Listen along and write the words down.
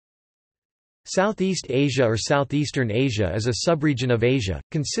Southeast Asia or Southeastern Asia is a subregion of Asia,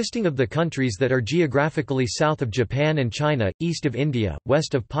 consisting of the countries that are geographically south of Japan and China, east of India,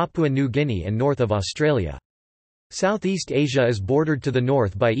 west of Papua New Guinea and north of Australia. Southeast Asia is bordered to the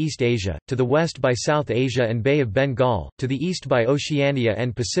north by East Asia, to the west by South Asia and Bay of Bengal, to the east by Oceania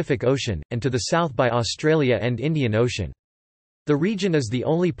and Pacific Ocean, and to the south by Australia and Indian Ocean. The region is the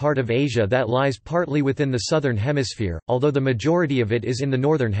only part of Asia that lies partly within the southern hemisphere, although the majority of it is in the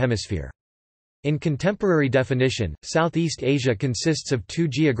northern hemisphere. In contemporary definition, Southeast Asia consists of two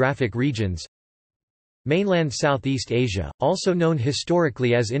geographic regions. Mainland Southeast Asia, also known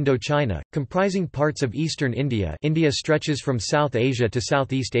historically as Indochina, comprising parts of eastern India. India stretches from South Asia to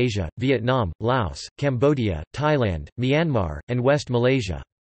Southeast Asia, Vietnam, Laos, Cambodia, Thailand, Myanmar, and West Malaysia.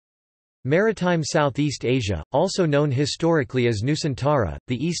 Maritime Southeast Asia, also known historically as Nusantara,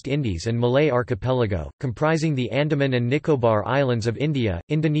 the East Indies and Malay Archipelago, comprising the Andaman and Nicobar Islands of India,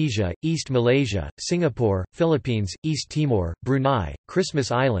 Indonesia, East Malaysia, Singapore, Philippines, East Timor, Brunei, Christmas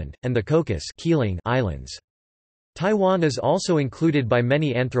Island, and the Cocos Islands. Taiwan is also included by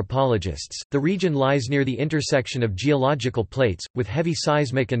many anthropologists. The region lies near the intersection of geological plates, with heavy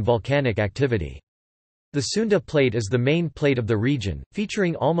seismic and volcanic activity. The Sunda Plate is the main plate of the region,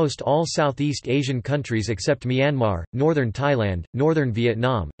 featuring almost all Southeast Asian countries except Myanmar, northern Thailand, northern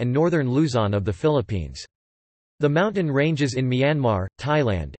Vietnam, and northern Luzon of the Philippines. The mountain ranges in Myanmar,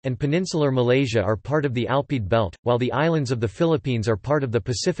 Thailand, and peninsular Malaysia are part of the Alpide Belt, while the islands of the Philippines are part of the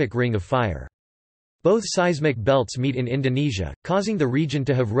Pacific Ring of Fire. Both seismic belts meet in Indonesia, causing the region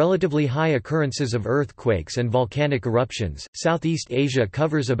to have relatively high occurrences of earthquakes and volcanic eruptions. Southeast Asia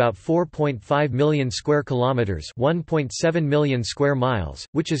covers about 4.5 million square kilometers, 1.7 million square miles,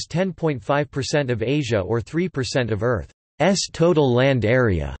 which is 10.5% of Asia or 3% of Earth's total land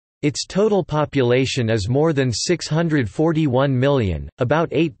area. Its total population is more than 641 million,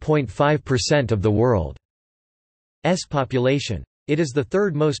 about 8.5% of the world's population. It is the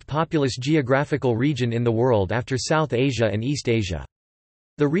third most populous geographical region in the world after South Asia and East Asia.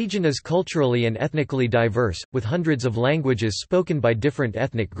 The region is culturally and ethnically diverse, with hundreds of languages spoken by different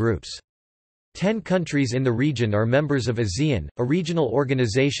ethnic groups. 10 countries in the region are members of ASEAN, a regional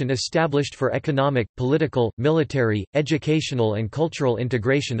organization established for economic, political, military, educational and cultural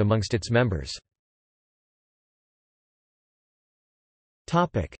integration amongst its members.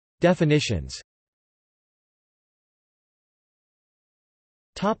 Definitions.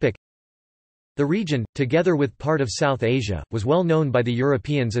 The region, together with part of South Asia, was well known by the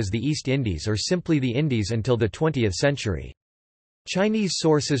Europeans as the East Indies or simply the Indies until the 20th century. Chinese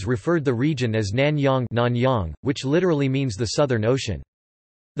sources referred the region as Nanyang, which literally means the Southern Ocean.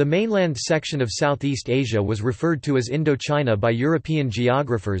 The mainland section of Southeast Asia was referred to as Indochina by European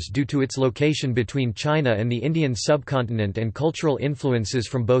geographers due to its location between China and the Indian subcontinent and cultural influences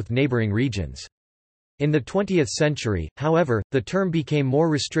from both neighboring regions. In the 20th century, however, the term became more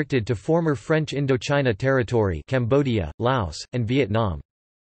restricted to former French Indochina territory Cambodia, Laos, and Vietnam.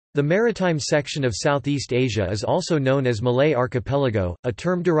 The maritime section of Southeast Asia is also known as Malay Archipelago, a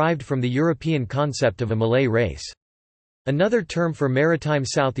term derived from the European concept of a Malay race. Another term for maritime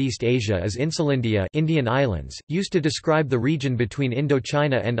Southeast Asia is Insulindia, Indian Islands, used to describe the region between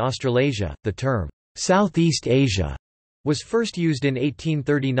Indochina and Australasia. The term Southeast Asia was first used in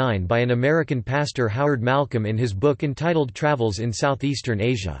 1839 by an American pastor Howard Malcolm in his book entitled Travels in Southeastern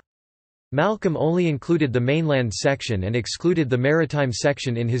Asia. Malcolm only included the mainland section and excluded the maritime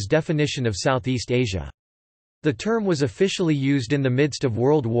section in his definition of Southeast Asia. The term was officially used in the midst of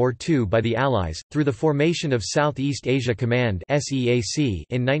World War II by the Allies, through the formation of Southeast Asia Command in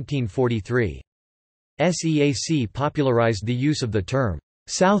 1943. SEAC popularized the use of the term,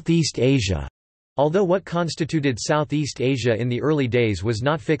 Southeast Asia. Although what constituted Southeast Asia in the early days was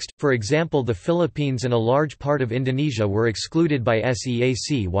not fixed, for example the Philippines and a large part of Indonesia were excluded by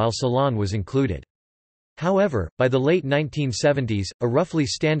SEAC while Ceylon was included. However, by the late 1970s, a roughly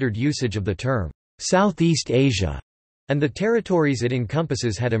standard usage of the term, Southeast Asia, and the territories it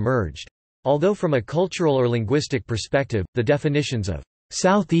encompasses had emerged. Although from a cultural or linguistic perspective, the definitions of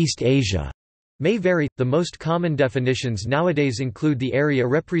Southeast Asia may vary. The most common definitions nowadays include the area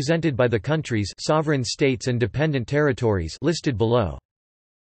represented by the countries, sovereign states and dependent territories listed below.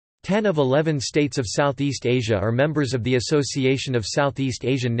 10 of 11 states of Southeast Asia are members of the Association of Southeast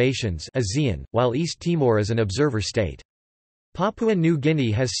Asian Nations (ASEAN), while East Timor is an observer state. Papua New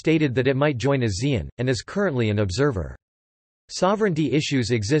Guinea has stated that it might join ASEAN, and is currently an observer. Sovereignty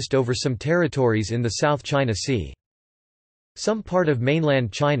issues exist over some territories in the South China Sea. Some part of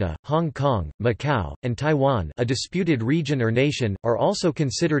mainland China, Hong Kong, Macau, and Taiwan, a disputed region or nation, are also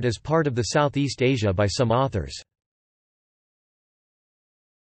considered as part of the Southeast Asia by some authors.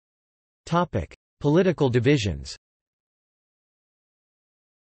 Political divisions.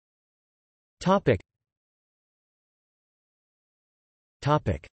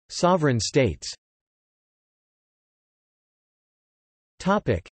 Sovereign states.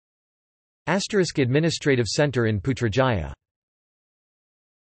 Administrative center in Putrajaya.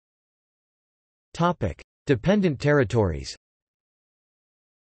 Dependent territories.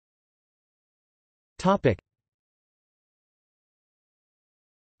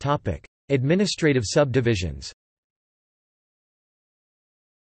 Administrative subdivisions.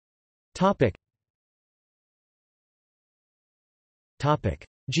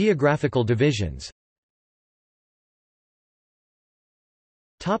 Geographical divisions.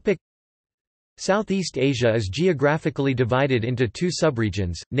 Southeast Asia is geographically divided into two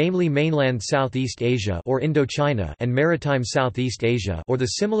subregions, namely mainland Southeast Asia or Indochina and maritime Southeast Asia or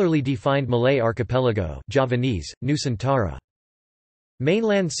the similarly defined Malay archipelago, Javanese, Nusantara.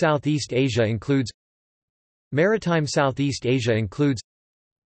 Mainland Southeast Asia includes Maritime Southeast Asia includes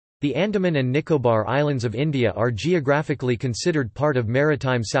the Andaman and Nicobar Islands of India are geographically considered part of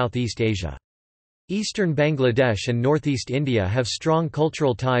maritime Southeast Asia. Eastern Bangladesh and northeast India have strong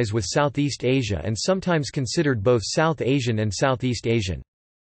cultural ties with Southeast Asia and sometimes considered both South Asian and Southeast Asian.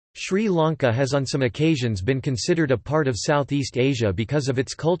 Sri Lanka has on some occasions been considered a part of Southeast Asia because of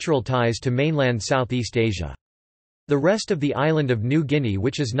its cultural ties to mainland Southeast Asia. The rest of the island of New Guinea,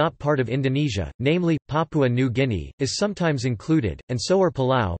 which is not part of Indonesia, namely, Papua New Guinea, is sometimes included, and so are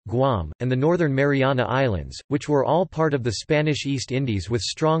Palau, Guam, and the Northern Mariana Islands, which were all part of the Spanish East Indies with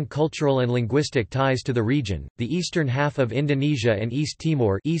strong cultural and linguistic ties to the region. The eastern half of Indonesia and East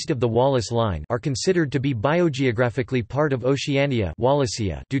Timor, east of the Wallace Line, are considered to be biogeographically part of Oceania,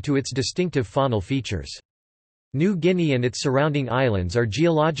 Wallacea, due to its distinctive faunal features. New Guinea and its surrounding islands are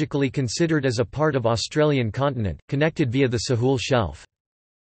geologically considered as a part of Australian continent, connected via the Sahul Shelf.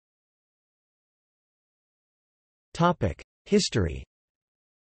 History.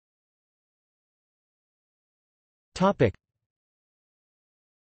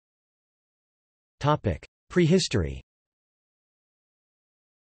 Prehistory.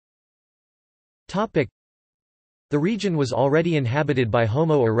 The region was already inhabited by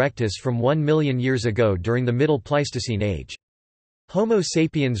Homo erectus from 1 million years ago during the Middle Pleistocene age. Homo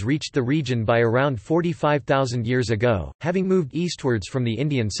sapiens reached the region by around 45,000 years ago, having moved eastwards from the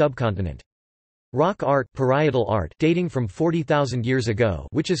Indian subcontinent. Rock art, parietal art dating from 40,000 years ago,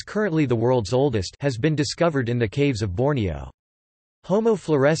 which is currently the world's oldest, has been discovered in the caves of Borneo. Homo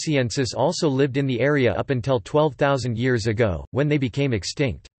floresiensis also lived in the area up until 12,000 years ago, when they became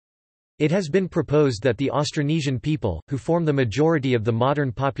extinct. It has been proposed that the Austronesian people, who form the majority of the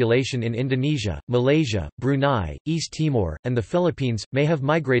modern population in Indonesia, Malaysia, Brunei, East Timor, and the Philippines, may have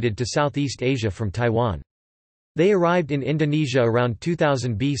migrated to Southeast Asia from Taiwan. They arrived in Indonesia around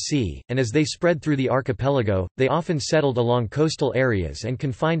 2000 BC, and as they spread through the archipelago, they often settled along coastal areas and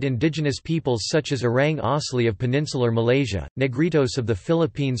confined indigenous peoples such as Orang Asli of peninsular Malaysia, Negritos of the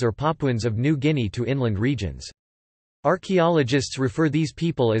Philippines or Papuans of New Guinea to inland regions. Archaeologists refer these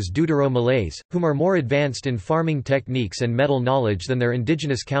people as Deutero-Malays, whom are more advanced in farming techniques and metal knowledge than their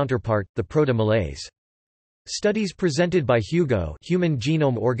indigenous counterpart, the Proto-Malays. Studies presented by HUGO Human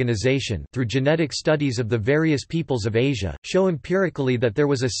Genome Organization through genetic studies of the various peoples of Asia, show empirically that there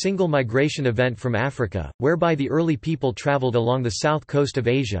was a single migration event from Africa, whereby the early people traveled along the south coast of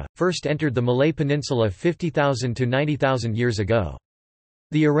Asia, first entered the Malay Peninsula 50,000 to 90,000 years ago.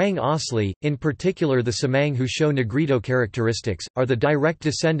 The Orang Asli, in particular the Semang who show Negrito characteristics, are the direct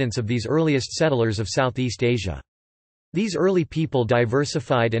descendants of these earliest settlers of Southeast Asia. These early people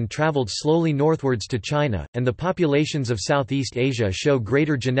diversified and traveled slowly northwards to China, and the populations of Southeast Asia show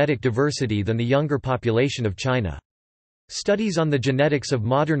greater genetic diversity than the younger population of China. Studies on the genetics of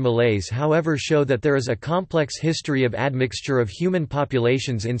modern Malays however show that there is a complex history of admixture of human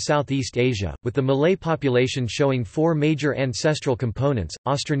populations in Southeast Asia, with the Malay population showing four major ancestral components: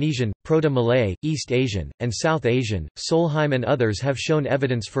 Austronesian, Proto-Malay, East Asian, and South Asian. Solheim and others have shown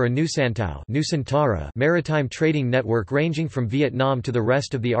evidence for a Nusantara maritime trading network ranging from Vietnam to the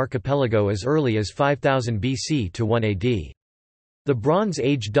rest of the archipelago as early as 5000 BC to 1 AD. The Bronze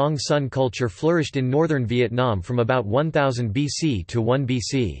Age Dong Sun culture flourished in northern Vietnam from about 1000 BC to 1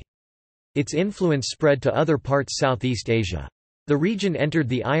 BC. Its influence spread to other parts Southeast Asia. The region entered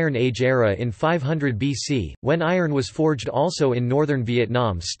the Iron Age era in 500 BC, when iron was forged also in northern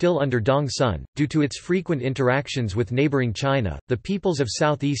Vietnam still under Dong Sun. Due to its frequent interactions with neighboring China, the peoples of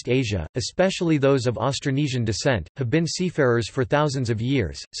Southeast Asia, especially those of Austronesian descent, have been seafarers for thousands of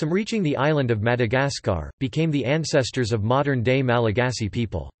years. Some reaching the island of Madagascar, became the ancestors of modern-day Malagasy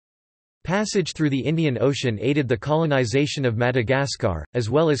people. Passage through the Indian Ocean aided the colonization of Madagascar, as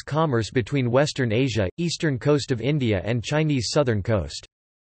well as commerce between Western Asia, eastern coast of India and Chinese southern coast.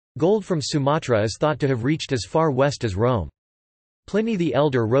 Gold from Sumatra is thought to have reached as far west as Rome. Pliny the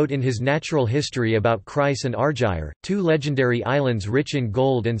Elder wrote in his Natural History about Chryse and Argyre, two legendary islands rich in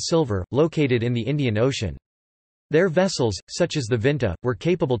gold and silver, located in the Indian Ocean. Their vessels, such as the Vinta, were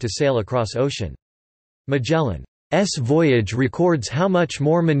capable to sail across ocean. Magellan's voyage records how much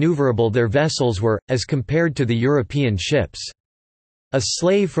more maneuverable their vessels were, as compared to the European ships. A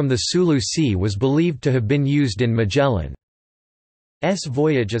slave from the Sulu Sea was believed to have been used in Magellan's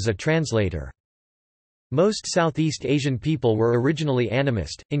voyage as a translator. Most Southeast Asian people were originally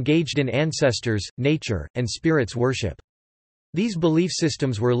animist, engaged in ancestors, nature, and spirits worship. These belief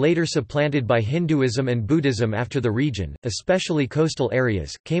systems were later supplanted by Hinduism and Buddhism after the region, especially coastal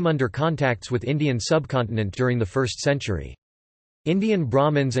areas, came under contacts with Indian subcontinent during the 1st century. Indian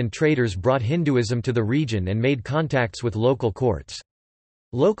Brahmins and traders brought Hinduism to the region and made contacts with local courts.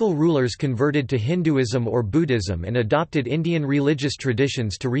 Local rulers converted to Hinduism or Buddhism and adopted Indian religious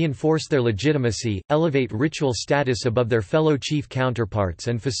traditions to reinforce their legitimacy, elevate ritual status above their fellow chief counterparts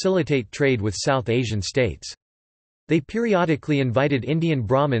and facilitate trade with South Asian states. They periodically invited Indian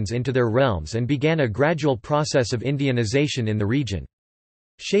Brahmins into their realms and began a gradual process of Indianization in the region.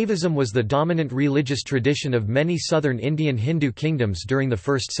 Shaivism was the dominant religious tradition of many southern Indian Hindu kingdoms during the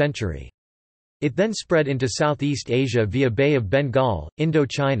 1st century. It then spread into Southeast Asia via Bay of Bengal,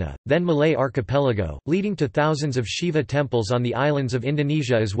 Indochina, then Malay archipelago, leading to thousands of Shiva temples on the islands of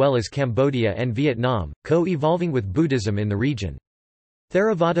Indonesia as well as Cambodia and Vietnam, co-evolving with Buddhism in the region.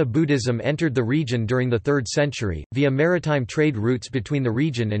 Theravada Buddhism entered the region during the 3rd century, via maritime trade routes between the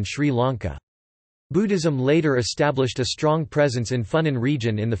region and Sri Lanka. Buddhism later established a strong presence in Funan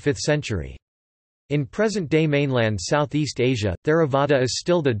region in the 5th century. In present-day mainland Southeast Asia, Theravada is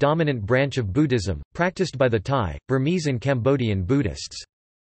still the dominant branch of Buddhism, practiced by the Thai, Burmese and Cambodian Buddhists.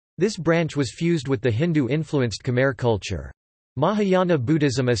 This branch was fused with the Hindu-influenced Khmer culture. Mahayana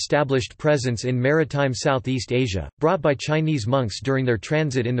Buddhism established presence in maritime Southeast Asia, brought by Chinese monks during their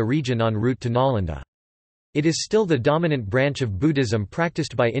transit in the region en route to Nalanda. It is still the dominant branch of Buddhism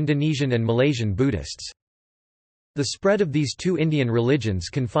practiced by Indonesian and Malaysian Buddhists. The spread of these two Indian religions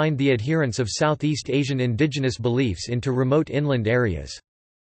confined the adherents of Southeast Asian indigenous beliefs into remote inland areas.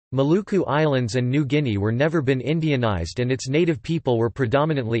 Maluku Islands and New Guinea were never been Indianized and its native people were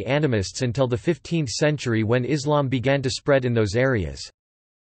predominantly animists until the 15th century when Islam began to spread in those areas.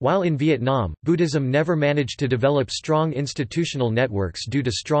 While in Vietnam, Buddhism never managed to develop strong institutional networks due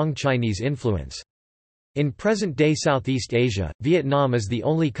to strong Chinese influence. In present-day Southeast Asia, Vietnam is the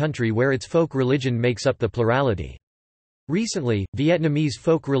only country where its folk religion makes up the plurality. Recently, Vietnamese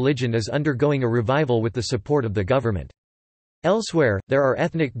folk religion is undergoing a revival with the support of the government. Elsewhere, there are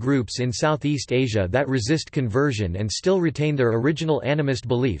ethnic groups in Southeast Asia that resist conversion and still retain their original animist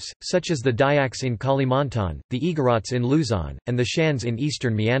beliefs, such as the Dayaks in Kalimantan, the Igorots in Luzon, and the Shans in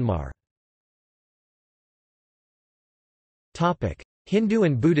eastern Myanmar. Hindu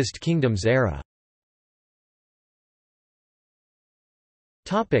and Buddhist kingdoms era.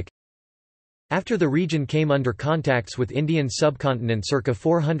 After the region came under contacts with Indian subcontinent circa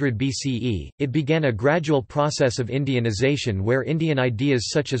 400 BCE, it began a gradual process of Indianization where Indian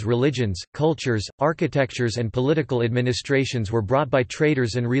ideas such as religions, cultures, architectures and political administrations were brought by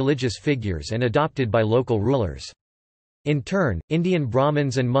traders and religious figures and adopted by local rulers. In turn, Indian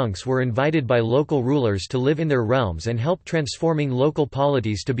Brahmins and monks were invited by local rulers to live in their realms and help transforming local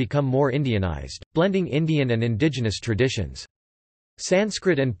polities to become more Indianized, blending Indian and indigenous traditions.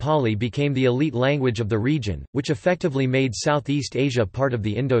 Sanskrit and Pali became the elite language of the region, which effectively made Southeast Asia part of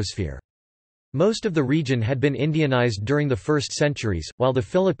the Indosphere. Most of the region had been Indianized during the 1st centuries, while the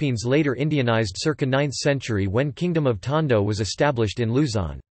Philippines later Indianized circa 9th century when Kingdom of Tondo was established in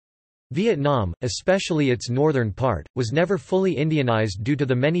Luzon. Vietnam, especially its northern part, was never fully Indianized due to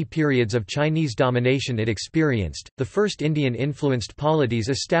the many periods of Chinese domination it experienced. The first Indian-influenced polities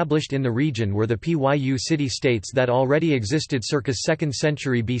established in the region were the Pyu city-states that already existed circa 2nd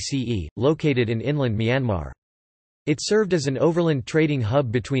century BCE, located in inland Myanmar. It served as an overland trading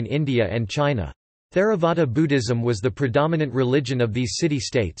hub between India and China. Theravada Buddhism was the predominant religion of these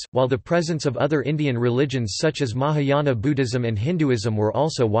city-states, while the presence of other Indian religions such as Mahayana Buddhism and Hinduism were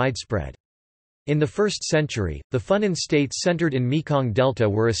also widespread. In the 1st century, the Funan states centered in Mekong Delta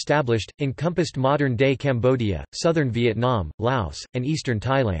were established, encompassed modern-day Cambodia, southern Vietnam, Laos, and eastern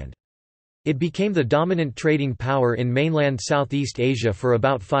Thailand. It became the dominant trading power in mainland Southeast Asia for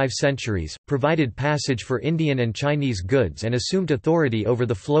about 5 centuries, provided passage for Indian and Chinese goods and assumed authority over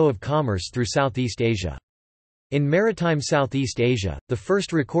the flow of commerce through Southeast Asia. In maritime Southeast Asia, the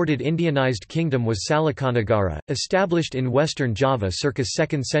first recorded Indianized kingdom was Salakanagara, established in western Java circa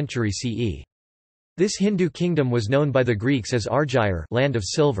 2nd century CE. This Hindu kingdom was known by the Greeks as Argyre, land of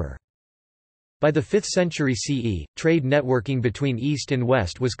silver. By the 5th century CE, trade networking between East and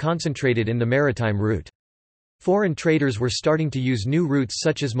West was concentrated in the maritime route. Foreign traders were starting to use new routes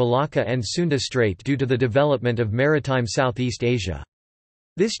such as Malacca and Sunda Strait due to the development of maritime Southeast Asia.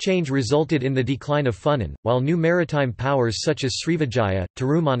 This change resulted in the decline of Funan, while new maritime powers such as Srivijaya,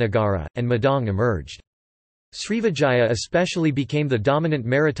 Tirumanagara, and Madang emerged. Srivijaya especially became the dominant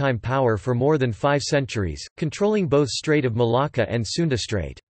maritime power for more than 5 centuries, controlling both Strait of Malacca and Sunda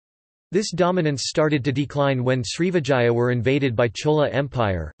Strait. This dominance started to decline when Srivijaya were invaded by Chola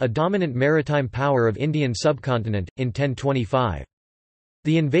Empire, a dominant maritime power of Indian subcontinent, in 1025.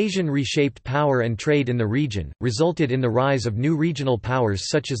 The invasion reshaped power and trade in the region, resulted in the rise of new regional powers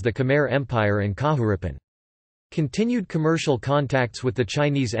such as the Khmer Empire and Kahuripan. Continued commercial contacts with the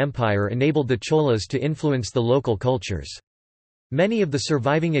Chinese Empire enabled the Cholas to influence the local cultures. Many of the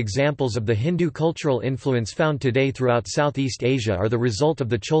surviving examples of the Hindu cultural influence found today throughout Southeast Asia are the result of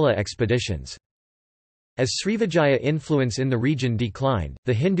the Chola expeditions. As Srivijaya influence in the region declined,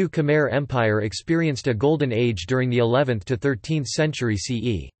 the Hindu Khmer Empire experienced a golden age during the 11th to 13th century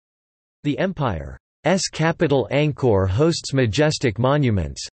CE. The empire's capital Angkor hosts majestic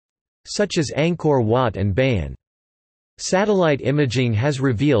monuments, such as Angkor Wat and Bayon. Satellite imaging has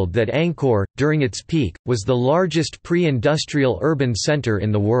revealed that Angkor, during its peak, was the largest pre-industrial urban center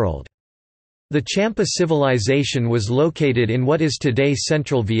in the world. The Champa civilization was located in what is today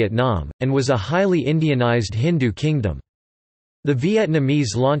central Vietnam, and was a highly Indianized Hindu kingdom. The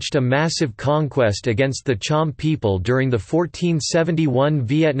Vietnamese launched a massive conquest against the Cham people during the 1471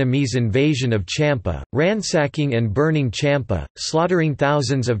 Vietnamese invasion of Champa, ransacking and burning Champa, slaughtering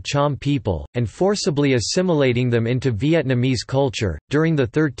thousands of Cham people, and forcibly assimilating them into Vietnamese culture. During the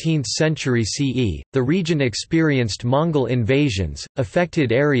 13th century CE, the region experienced Mongol invasions,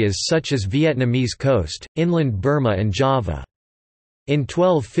 affected areas such as Vietnamese coast, inland Burma, and Java. In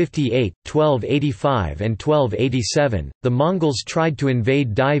 1258, 1285 and 1287, the Mongols tried to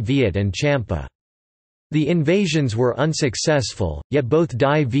invade Dai Viet and Champa. The invasions were unsuccessful, yet both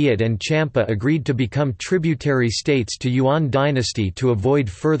Dai Viet and Champa agreed to become tributary states to Yuan dynasty to avoid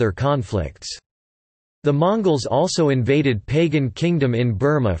further conflicts. The Mongols also invaded Pagan Kingdom in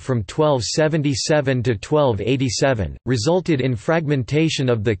Burma from 1277 to 1287, resulted in fragmentation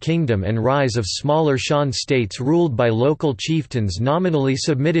of the kingdom and rise of smaller Shan states ruled by local chieftains nominally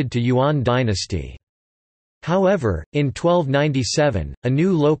submitted to Yuan dynasty. However, in 1297, a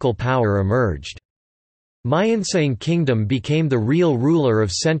new local power emerged. Myeonsang Kingdom became the real ruler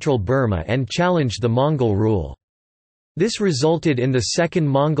of central Burma and challenged the Mongol rule. This resulted in the Second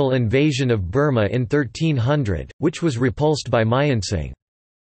Mongol invasion of Burma in 1300, which was repulsed by Myeonsang.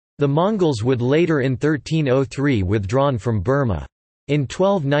 The Mongols would later in 1303 withdrawn from Burma. In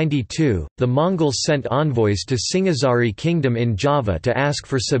 1292, the Mongols sent envoys to Singhasari Kingdom in Java to ask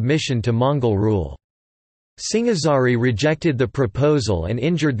for submission to Mongol rule. Singhasari rejected the proposal and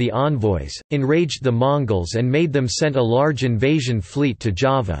injured the envoys, enraged the Mongols and made them send a large invasion fleet to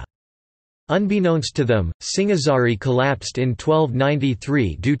Java. Unbeknownst to them, Singhasari collapsed in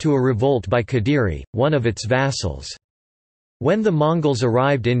 1293 due to a revolt by Kadiri, one of its vassals. When the Mongols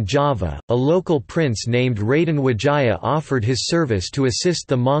arrived in Java, a local prince named Raden Wijaya offered his service to assist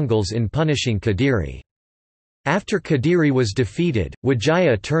the Mongols in punishing Kadiri. After Kadiri was defeated,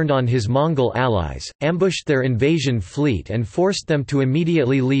 Wijaya turned on his Mongol allies, ambushed their invasion fleet and forced them to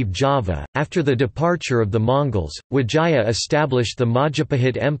immediately leave Java. After the departure of the Mongols, Wijaya established the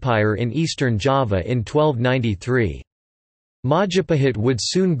Majapahit Empire in eastern Java in 1293. Majapahit would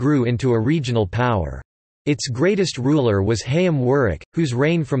soon grew into a regional power. Its greatest ruler was Hayam Wuruk, whose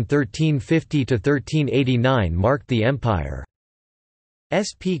reign from 1350 to 1389 marked the empire's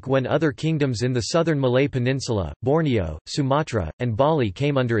peak when other kingdoms in the southern Malay Peninsula, Borneo, Sumatra, and Bali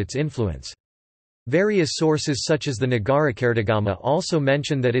came under its influence. Various sources such as the Nagarakartagama also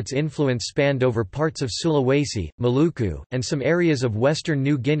mention that its influence spanned over parts of Sulawesi, Maluku, and some areas of western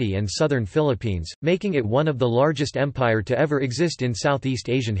New Guinea and southern Philippines, making it one of the largest empire to ever exist in Southeast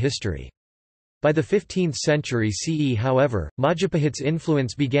Asian history. By the 15th century CE, however, Majapahit's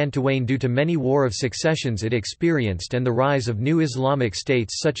influence began to wane due to many war of successions it experienced and the rise of new Islamic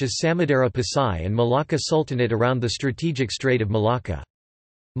states such as Samudera Pasai and Malacca Sultanate around the strategic Strait of Malacca.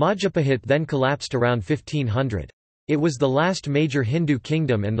 Majapahit then collapsed around 1500. It was the last major Hindu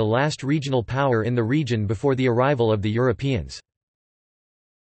kingdom and the last regional power in the region before the arrival of the Europeans.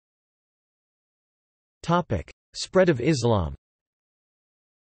 Spread of Islam.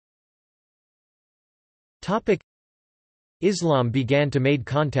 Islam began to make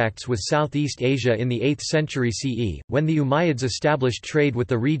contacts with Southeast Asia in the 8th century CE, when the Umayyads established trade with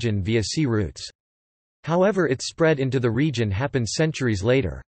the region via sea routes. However, its spread into the region happened centuries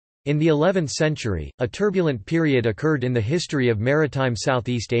later. In the 11th century, a turbulent period occurred in the history of maritime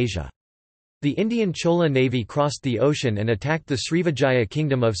Southeast Asia. The Indian Chola navy crossed the ocean and attacked the Srivijaya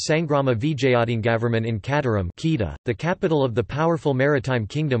kingdom of Sangrama Vijayathingavarman in Kadaram, Kedah. The capital of the powerful maritime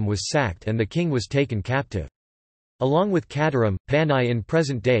kingdom was sacked and the king was taken captive. Along with Kadaram, Panay in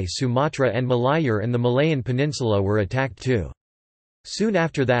present-day Sumatra and Malayur and the Malayan peninsula were attacked too. Soon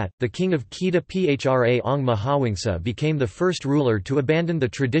after that, the king of Kedah Phra Ong Mahawangsa became the first ruler to abandon the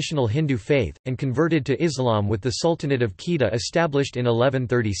traditional Hindu faith, and converted to Islam with the Sultanate of Kedah established in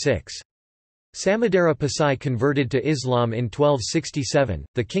 1136. Samudera Pasai converted to Islam in 1267,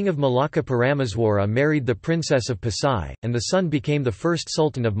 the king of Malacca Parameswara married the princess of Pasai, and the son became the first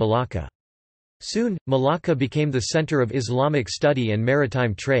sultan of Malacca. Soon, Malacca became the center of Islamic study and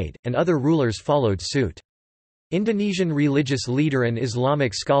maritime trade, and other rulers followed suit. Indonesian religious leader and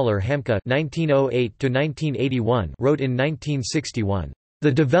Islamic scholar Hamka (1908–1981) wrote in 1961,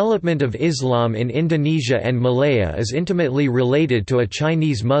 "The development of Islam in Indonesia and Malaya is intimately related to a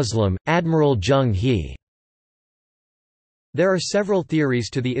Chinese Muslim, Admiral Zheng He." There are several theories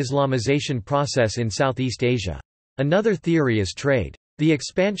to the Islamization process in Southeast Asia. Another theory is trade. The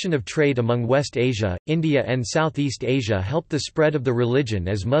expansion of trade among West Asia, India and Southeast Asia helped the spread of the religion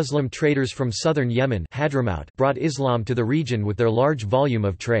as Muslim traders from southern Yemen Hadramaut brought Islam to the region with their large volume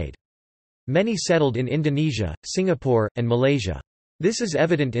of trade. Many settled in Indonesia, Singapore, and Malaysia. This is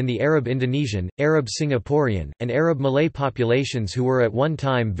evident in the Arab Indonesian, Arab Singaporean, and Arab Malay populations who were at one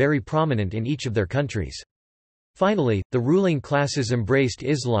time very prominent in each of their countries. Finally, the ruling classes embraced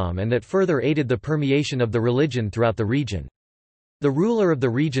Islam and that further aided the permeation of the religion throughout the region. The ruler of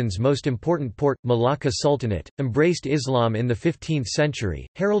the region's most important port, Malacca Sultanate, embraced Islam in the 15th century,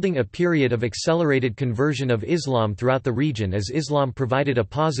 heralding a period of accelerated conversion of Islam throughout the region as Islam provided a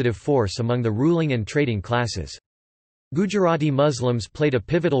positive force among the ruling and trading classes. Gujarati Muslims played a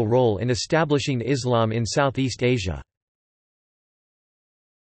pivotal role in establishing Islam in Southeast Asia.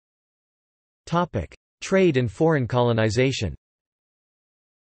 Trade and foreign colonization.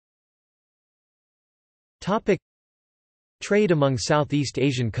 Trade among Southeast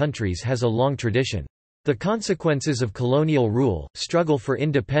Asian countries has a long tradition. The consequences of colonial rule, struggle for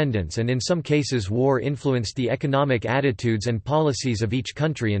independence and in some cases war influenced the economic attitudes and policies of each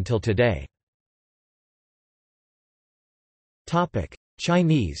country until today.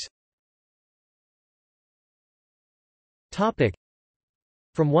 Chinese.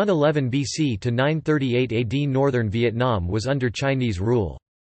 From 111 BC to 938 AD northern Vietnam was under Chinese rule.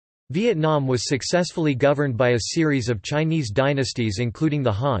 Vietnam was successfully governed by a series of Chinese dynasties including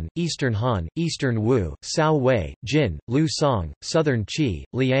the Han, Eastern Wu, Cao Wei, Jin, Liu Song, Southern Qi,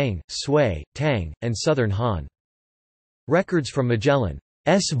 Liang, Sui, Tang, and Southern Han. Records from Magellan's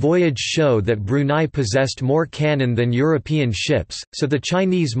voyage show that Brunei possessed more cannon than European ships, so the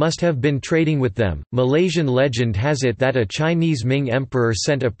Chinese must have been trading with them. Malaysian legend has it that a Chinese Ming emperor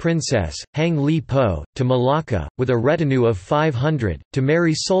sent a princess, Hang Li Po, to Malacca, with a retinue of 500, to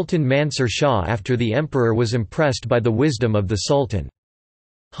marry Sultan Mansur Shah after the emperor was impressed by the wisdom of the sultan.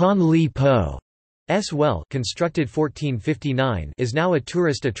 Han Li Po's well, constructed 1459, is now a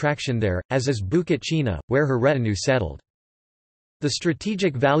tourist attraction there, as is Bukit China, where her retinue settled. The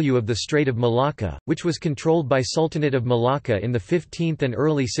strategic value of the Strait of Malacca, which was controlled by Sultanate of Malacca in the 15th and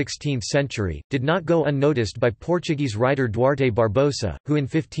early 16th century, did not go unnoticed by Portuguese writer Duarte Barbosa, who in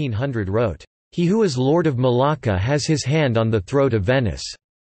 1500 wrote, "He who is Lord of Malacca has his hand on the throat of Venice."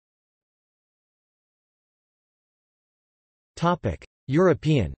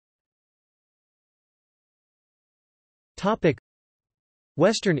 European.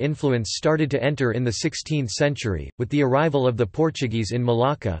 Western influence started to enter in the 16th century, with the arrival of the Portuguese in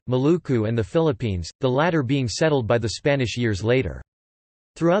Malacca, Maluku and the Philippines, the latter being settled by the Spanish years later.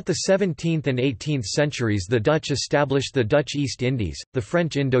 Throughout the 17th and 18th centuries the Dutch established the Dutch East Indies, the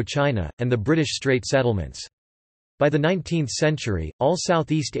French Indochina, and the British Strait settlements. By the 19th century, all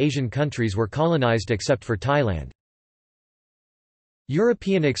Southeast Asian countries were colonized except for Thailand.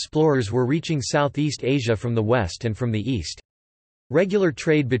 European explorers were reaching Southeast Asia from the west and from the east. Regular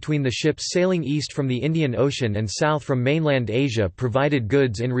trade between the ships sailing east from the Indian Ocean and south from mainland Asia provided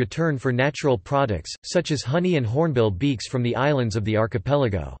goods in return for natural products, such as honey and hornbill beaks from the islands of the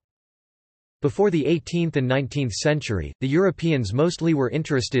archipelago. Before the 18th and 19th century, the Europeans mostly were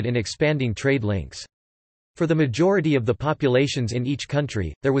interested in expanding trade links. For the majority of the populations in each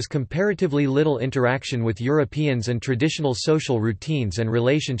country, there was comparatively little interaction with Europeans and traditional social routines and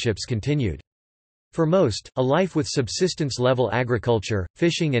relationships continued. For most, a life with subsistence-level agriculture,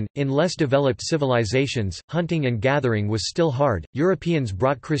 fishing and, in less developed civilizations, hunting and gathering was still hard. Europeans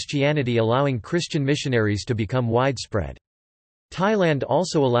brought Christianity, allowing Christian missionaries to become widespread. Thailand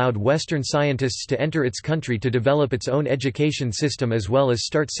also allowed Western scientists to enter its country to develop its own education system as well as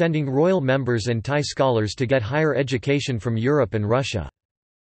start sending royal members and Thai scholars to get higher education from Europe and Russia.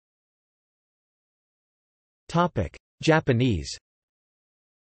 Japanese.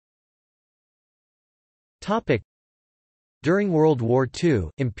 During World War II,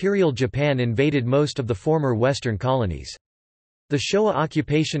 Imperial Japan invaded most of the former Western colonies. The Showa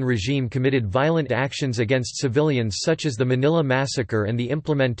occupation regime committed violent actions against civilians such as the Manila Massacre and the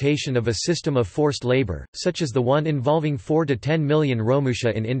implementation of a system of forced labor, such as the one involving 4 to 10 million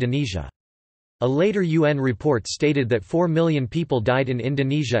Romusha in Indonesia. A later UN report stated that 4 million people died in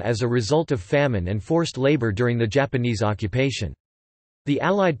Indonesia as a result of famine and forced labor during the Japanese occupation. The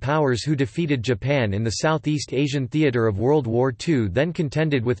Allied powers who defeated Japan in the Southeast Asian theater of World War II then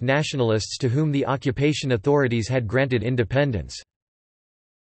contended with nationalists to whom the occupation authorities had granted independence.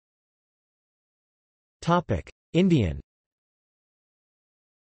 Indian.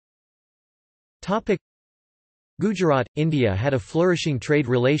 Gujarat, India had a flourishing trade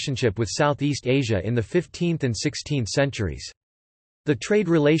relationship with Southeast Asia in the 15th and 16th centuries. The trade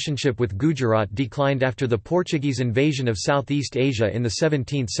relationship with Gujarat declined after the Portuguese invasion of Southeast Asia in the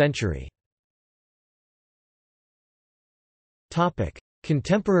 17th century.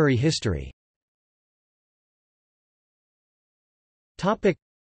 Contemporary history.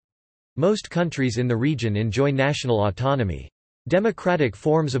 Most countries in the region enjoy national autonomy. Democratic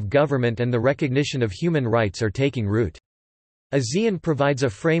forms of government and the recognition of human rights are taking root. ASEAN provides a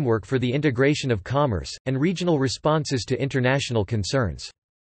framework for the integration of commerce, and regional responses to international concerns.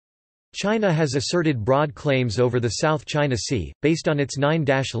 China has asserted broad claims over the South China Sea, based on its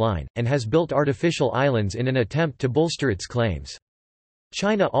 9-dash line, and has built artificial islands in an attempt to bolster its claims.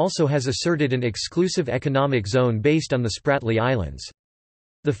 China also has asserted an exclusive economic zone based on the Spratly Islands.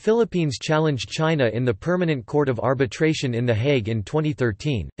 The Philippines challenged China in the Permanent Court of Arbitration in The Hague in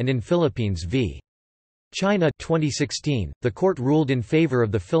 2013, and in Philippines v. China 2016, the court ruled in favor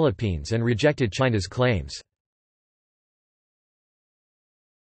of the Philippines and rejected China's claims.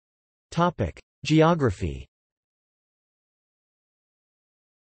 Geography.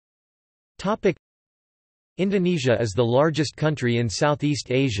 Indonesia is the largest country in Southeast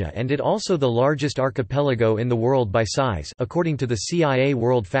Asia and it also the largest archipelago in the world by size, according to the CIA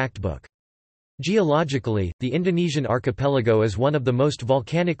World Factbook. Geologically, the Indonesian archipelago is one of the most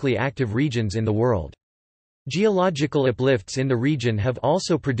volcanically active regions in the world. Geological uplifts in the region have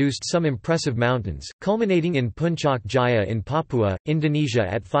also produced some impressive mountains, culminating in Puncak Jaya in Papua, Indonesia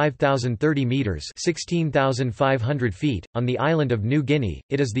at 5,030 meters (16,500 feet). On the island of New Guinea,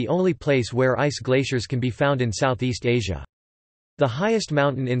 it is the only place where ice glaciers can be found in Southeast Asia. The highest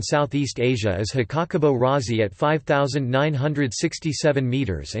mountain in Southeast Asia is Hakakabo Razi at 5,967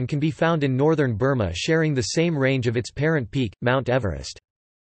 meters and can be found in northern Burma, sharing the same range of its parent peak, Mount Everest.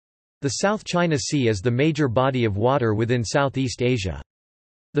 The South China Sea is the major body of water within Southeast Asia.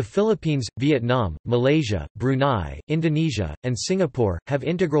 The Philippines, Vietnam, Malaysia, Brunei, Indonesia, and Singapore, have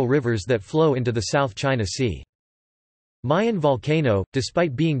integral rivers that flow into the South China Sea. Mayon volcano,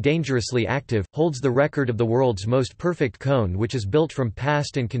 despite being dangerously active, holds the record of the world's most perfect cone, which is built from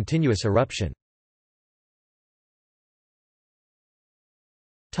past and continuous eruption.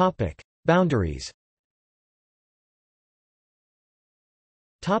 Boundaries.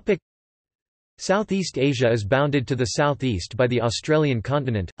 Southeast Asia is bounded to the southeast by the Australian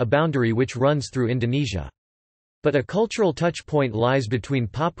continent, a boundary which runs through Indonesia. But a cultural touch point lies between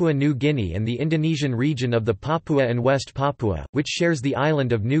Papua New Guinea and the Indonesian region of the Papua and West Papua, which shares the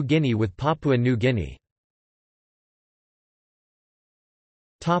island of New Guinea with Papua New Guinea.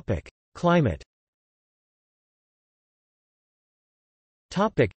 Climate.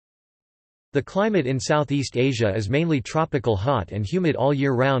 The climate in Southeast Asia is mainly tropical, hot and humid all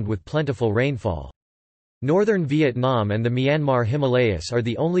year round with plentiful rainfall. Northern Vietnam and the Myanmar Himalayas are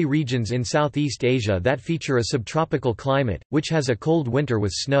the only regions in Southeast Asia that feature a subtropical climate, which has a cold winter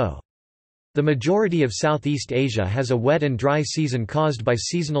with snow. The majority of Southeast Asia has a wet and dry season caused by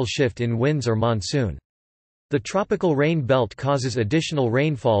seasonal shift in winds or monsoon. The tropical rain belt causes additional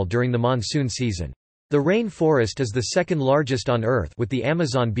rainfall during the monsoon season. The rainforest is the second largest on Earth, with the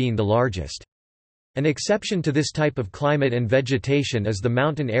Amazon being the largest. An exception to this type of climate and vegetation is the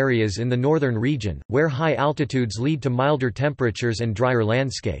mountain areas in the northern region, where high altitudes lead to milder temperatures and drier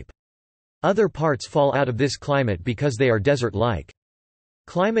landscape. Other parts fall out of this climate because they are desert-like.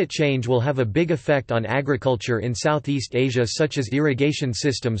 Climate change will have a big effect on agriculture in Southeast Asia, such as irrigation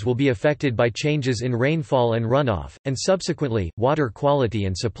systems will be affected by changes in rainfall and runoff, and subsequently, water quality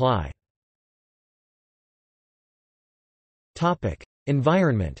and supply.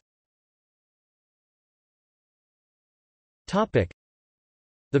 Environment.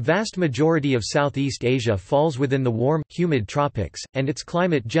 The vast majority of Southeast Asia falls within the warm, humid tropics, and its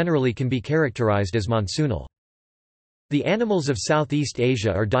climate generally can be characterized as monsoonal. The animals of Southeast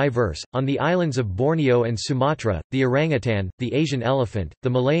Asia are diverse. On the islands of Borneo and Sumatra, the orangutan, the Asian elephant, the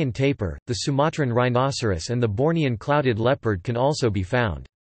Malayan tapir, the Sumatran rhinoceros, and the Bornean clouded leopard can also be found.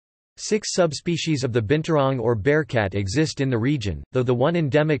 6 subspecies of the binturong or bearcat exist in the region, though the one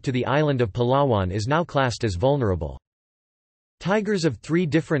endemic to the island of Palawan is now classed as vulnerable. Tigers of 3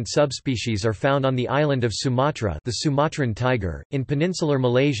 different subspecies are found on the island of Sumatra, the Sumatran tiger, in peninsular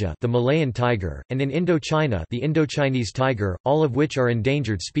Malaysia, the Malayan tiger, and in Indochina, the Indochinese tiger, all of which are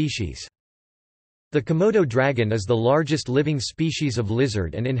endangered species. The Komodo dragon is the largest living species of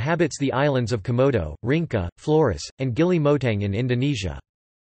lizard and inhabits the islands of Komodo, Ringka, Flores, and Gili Motang in Indonesia.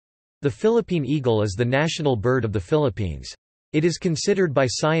 The Philippine eagle is the national bird of the Philippines. It is considered by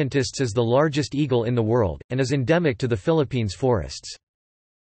scientists as the largest eagle in the world, and is endemic to the Philippines forests.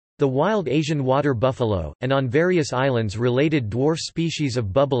 The wild Asian water buffalo, and on various islands related dwarf species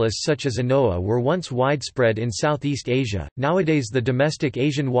of bubulus such as anoa were once widespread in Southeast Asia. Nowadays the domestic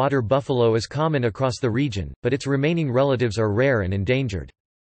Asian water buffalo is common across the region, but its remaining relatives are rare and endangered.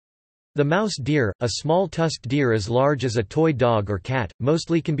 The mouse deer, a small tusked deer as large as a toy dog or cat,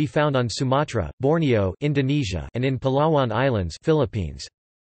 mostly can be found on Sumatra, Borneo, Indonesia, and in Palawan Islands, Philippines.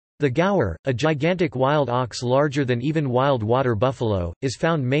 The gaur, a gigantic wild ox larger than even wild water buffalo, is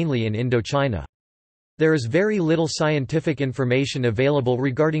found mainly in Indochina. There is very little scientific information available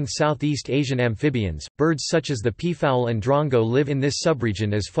regarding Southeast Asian amphibians. Birds such as the peafowl and drongo live in this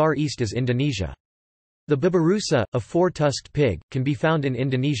subregion as far east as Indonesia. The babirusa, a 4-tusked pig, can be found in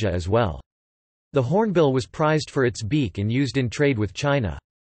Indonesia as well. The hornbill was prized for its beak and used in trade with China.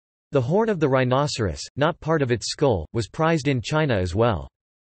 The horn of the rhinoceros, not part of its skull, was prized in China as well.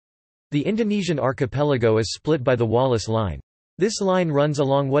 The Indonesian archipelago is split by the Wallace Line. This line runs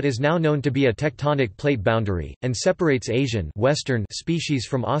along what is now known to be a tectonic plate boundary, and separates Asian Western species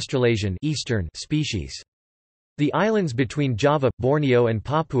from Australasian Eastern species. The islands between Java, Borneo and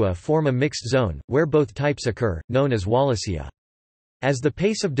Papua form a mixed zone, where both types occur, known as Wallacea. As the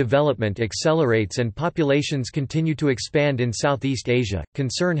pace of development accelerates and populations continue to expand in Southeast Asia,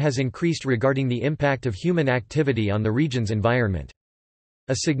 concern has increased regarding the impact of human activity on the region's environment.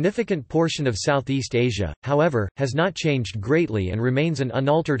 A significant portion of Southeast Asia, however, has not changed greatly and remains an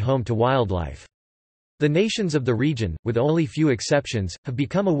unaltered home to wildlife. The nations of the region, with only few exceptions, have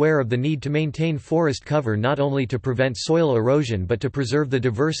become aware of the need to maintain forest cover not only to prevent soil erosion but to preserve the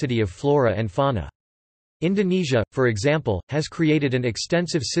diversity of flora and fauna. Indonesia, for example, has created an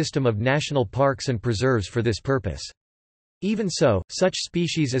extensive system of national parks and preserves for this purpose. Even so, such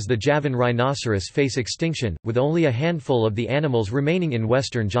species as the Javan rhinoceros face extinction, with only a handful of the animals remaining in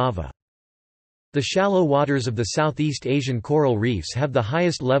western Java. The shallow waters of the Southeast Asian coral reefs have the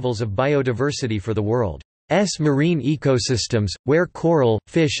highest levels of biodiversity for the world's marine ecosystems, where coral,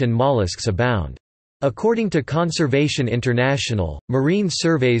 fish and mollusks abound. According to Conservation International, marine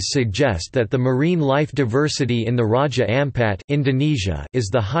surveys suggest that the marine life diversity in the Raja Ampat, Indonesia, is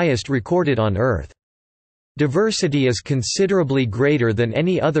the highest recorded on Earth. Diversity is considerably greater than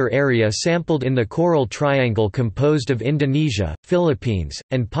any other area sampled in the Coral Triangle composed of Indonesia, Philippines,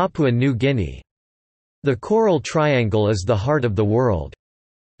 and Papua New Guinea. The Coral Triangle is the heart of the world's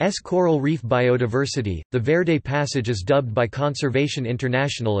coral reef biodiversity. The Verde Passage is dubbed by Conservation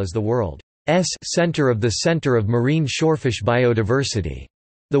International as the world's center of marine shorefish biodiversity.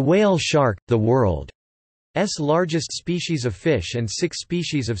 The whale shark, the world's largest species of fish and 6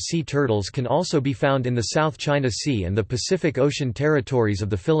 species of sea turtles can also be found in the South China Sea and the Pacific Ocean territories of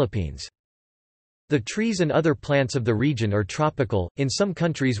the Philippines. The trees and other plants of the region are tropical. In some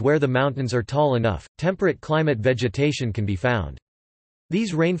countries where the mountains are tall enough, temperate climate vegetation can be found.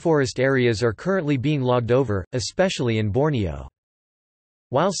 These rainforest areas are currently being logged over, especially in Borneo.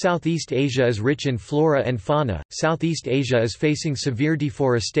 While Southeast Asia is rich in flora and fauna, Southeast Asia is facing severe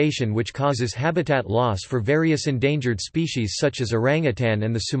deforestation which causes habitat loss for various endangered species such as orangutan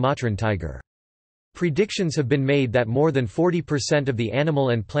and the Sumatran tiger. Predictions have been made that more than 40% of the animal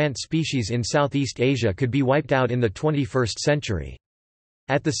and plant species in Southeast Asia could be wiped out in the 21st century.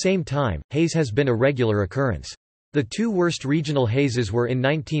 At the same time, haze has been a regular occurrence. The 2 worst regional hazes were in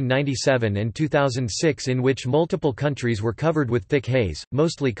 1997 and 2006, in which multiple countries were covered with thick haze,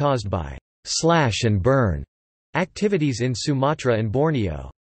 mostly caused by slash and burn activities in Sumatra and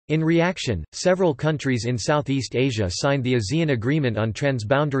Borneo. In reaction, several countries in Southeast Asia signed the ASEAN Agreement on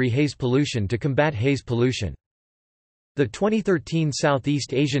Transboundary Haze Pollution to combat haze pollution. The 2013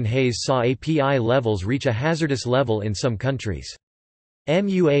 Southeast Asian haze saw API levels reach a hazardous level in some countries.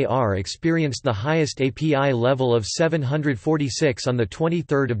 MUAR experienced the highest API level of 746 on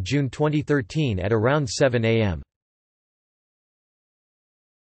 23 June 2013 at around 7 am.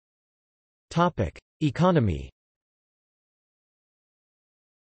 Economy.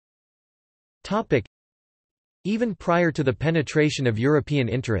 Even prior to the penetration of European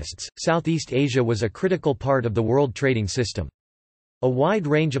interests, Southeast Asia was a critical part of the world trading system. A wide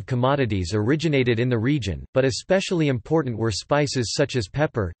range of commodities originated in the region, but especially important were spices such as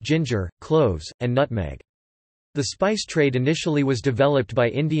pepper, ginger, cloves, and nutmeg. The spice trade initially was developed by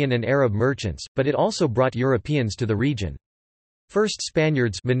Indian and Arab merchants, but it also brought Europeans to the region. First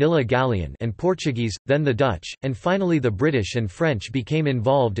Spaniards, Manila Galleon, and Portuguese, then the Dutch, and finally the British and French became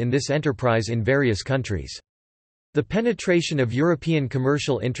involved in this enterprise in various countries. The penetration of European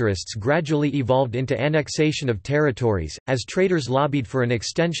commercial interests gradually evolved into annexation of territories, as traders lobbied for an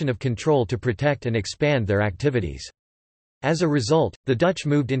extension of control to protect and expand their activities. As a result, the Dutch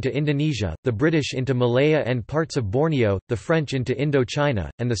moved into Indonesia, the British into Malaya and parts of Borneo, the French into Indochina,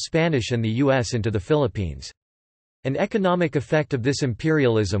 and the Spanish and the US into the Philippines. An economic effect of this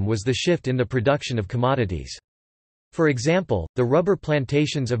imperialism was the shift in the production of commodities. For example, the rubber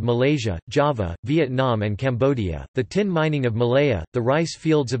plantations of Malaysia, Java, Vietnam and Cambodia, the tin mining of Malaya, the rice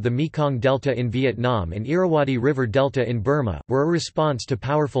fields of the Mekong Delta in Vietnam and Irrawaddy River Delta in Burma, were a response to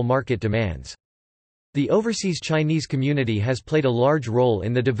powerful market demands. The overseas Chinese community has played a large role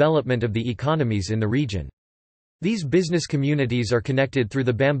in the development of the economies in the region. These business communities are connected through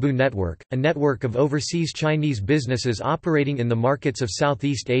the Bamboo Network, a network of overseas Chinese businesses operating in the markets of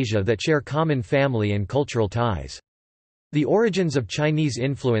Southeast Asia that share common family and cultural ties. The origins of Chinese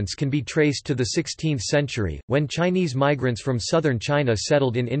influence can be traced to the 16th century, when Chinese migrants from southern China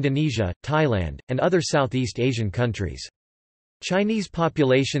settled in Indonesia, Thailand, and other Southeast Asian countries. Chinese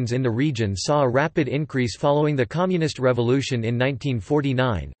populations in the region saw a rapid increase following the Communist Revolution in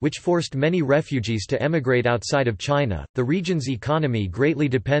 1949, which forced many refugees to emigrate outside of China. The region's economy greatly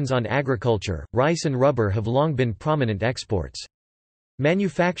depends on agriculture. Rice and rubber have long been prominent exports.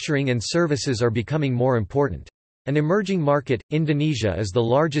 Manufacturing and services are becoming more important. An emerging market, Indonesia is the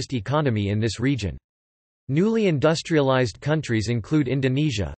largest economy in this region. Newly industrialized countries include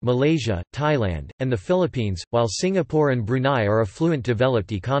Indonesia, Malaysia, Thailand, and the Philippines, while Singapore and Brunei are affluent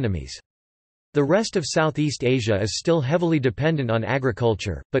developed economies. The rest of Southeast Asia is still heavily dependent on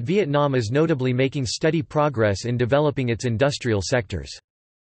agriculture, but Vietnam is notably making steady progress in developing its industrial sectors.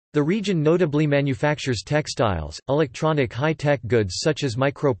 The region notably manufactures textiles, electronic high-tech goods such as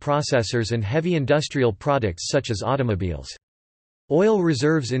microprocessors and heavy industrial products such as automobiles. Oil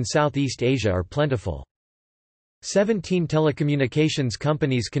reserves in Southeast Asia are plentiful. 17 telecommunications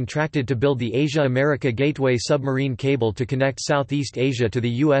companies contracted to build the Asia-America Gateway submarine cable to connect Southeast Asia to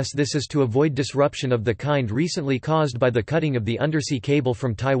the U.S. This is to avoid disruption of the kind recently caused by the cutting of the undersea cable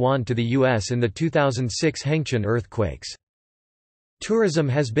from Taiwan to the U.S. in the 2006 Hengchun earthquakes. Tourism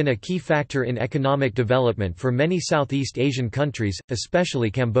has been a key factor in economic development for many Southeast Asian countries,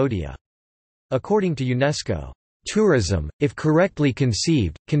 especially Cambodia. According to UNESCO, tourism, if correctly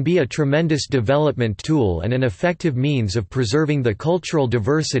conceived, can be a tremendous development tool and an effective means of preserving the cultural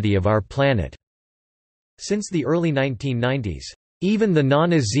diversity of our planet. Since the early 1990s, even the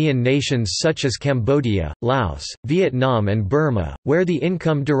non-ASEAN nations such as Cambodia, Laos, Vietnam and Burma, where the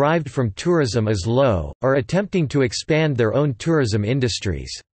income derived from tourism is low, are attempting to expand their own tourism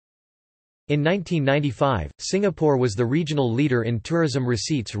industries. In 1995, Singapore was the regional leader in tourism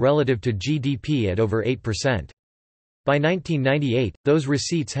receipts relative to GDP at over 8%. By 1998, those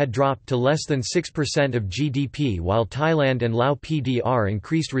receipts had dropped to less than 6% of GDP, while Thailand and Lao PDR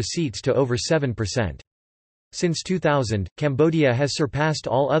increased receipts to over 7%. Since 2000, Cambodia has surpassed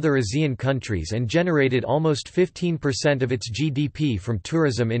all other ASEAN countries and generated almost 15% of its GDP from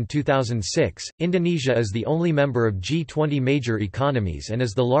tourism in 2006. Indonesia is the only member of G20 major economies and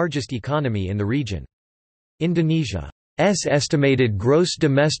is the largest economy in the region. Indonesia's estimated gross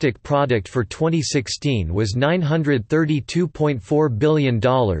domestic product for 2016 was $932.4 billion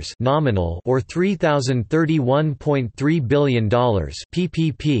nominal or $3,031.3 billion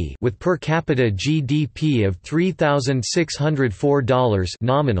PPP with per capita GDP of $3,604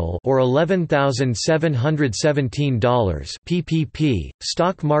 nominal or $11,717 PPP.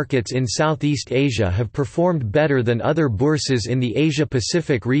 Stock markets in Southeast Asia have performed better than other bourses in the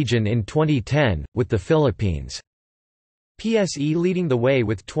Asia-Pacific region in 2010, with the Philippines' PSE leading the way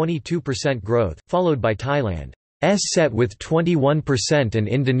with 22% growth, followed by Thailand. set with 21% and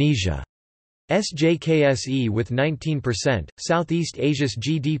Indonesia's JKSE with 19%. Southeast Asia's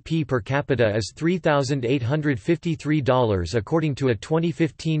GDP per capita is $3,853 according to a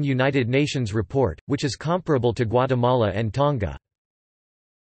 2015 United Nations report, which is comparable to Guatemala and Tonga.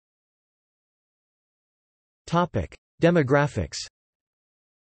 Topic: Demographics.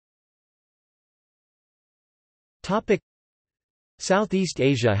 Topic: Southeast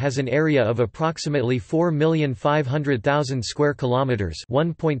Asia has an area of approximately 4,500,000 square kilometers,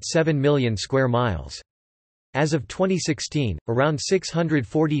 1.7 million square miles. As of 2016, around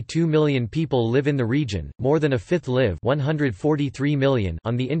 642 million people live in the region, more than a fifth live 143 million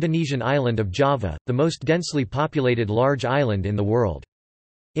on the Indonesian island of Java, the most densely populated large island in the world.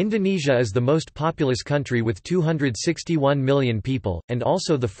 Indonesia is the most populous country with 261 million people, and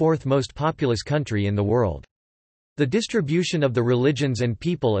also the fourth most populous country in the world. The distribution of the religions and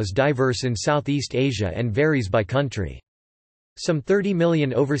people is diverse in Southeast Asia and varies by country. Some 30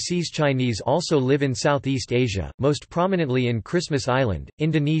 million overseas Chinese also live in Southeast Asia, most prominently in Christmas Island,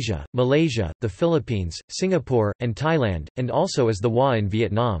 Indonesia, Malaysia, the Philippines, Singapore, and Thailand, and also as the Wa in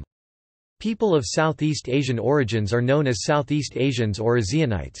Vietnam. People of Southeast Asian origins are known as Southeast Asians or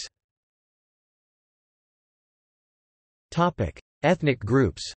ASEANites. Ethnic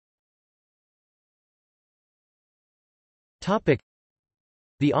groups.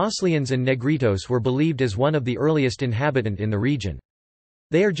 The Aslians and Negritos were believed as one of the earliest inhabitant in the region.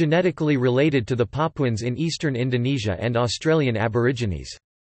 They are genetically related to the Papuans in eastern Indonesia and Australian Aborigines.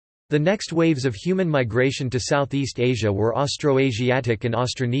 The next waves of human migration to Southeast Asia were Austroasiatic and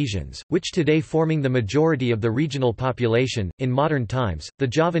Austronesians, which today forming the majority of the regional population. In modern times, the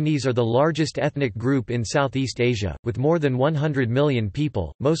Javanese are the largest ethnic group in Southeast Asia, with more than 100 million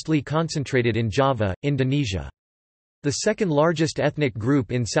people, mostly concentrated in Java, Indonesia. The second largest ethnic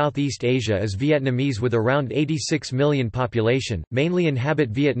group in Southeast Asia is Vietnamese with around 86 million population, mainly inhabit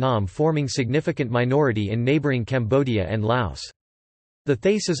Vietnam, forming significant minority in neighboring Cambodia and Laos. The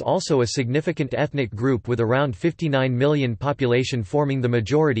Thais is also a significant ethnic group with around 59 million population, forming the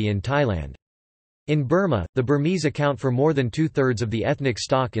majority in Thailand. In Burma, the Burmese account for more than two-thirds of the ethnic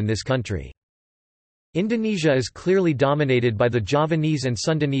stock in this country. Indonesia is clearly dominated by the Javanese and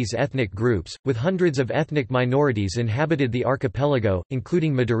Sundanese ethnic groups, with hundreds of ethnic minorities inhabited the archipelago,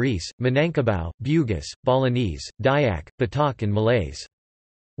 including Madurese, Minangkabau, Bugis, Balinese, Dayak, Batak and Malays.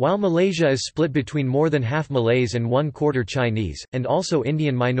 While Malaysia is split between more than half Malays and one-quarter Chinese, and also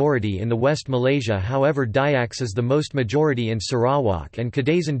Indian minority in the West Malaysia, however, Dayaks is the most majority in Sarawak and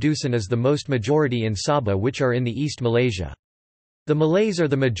Kadazan Dusun is the most majority in Sabah, which are in the East Malaysia. The Malays are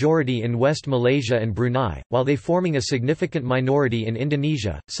the majority in West Malaysia and Brunei, while they forming a significant minority in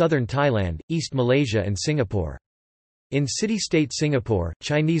Indonesia, southern Thailand, East Malaysia and Singapore. In city-state Singapore,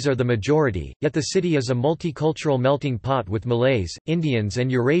 Chinese are the majority, yet the city is a multicultural melting pot with Malays, Indians and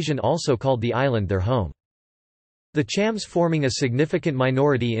Eurasian also called the island their home. The Chams forming a significant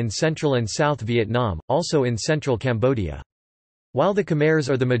minority in central and south Vietnam, also in central Cambodia. While the Khmers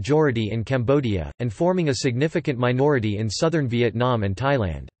are the majority in Cambodia, and forming a significant minority in southern Vietnam and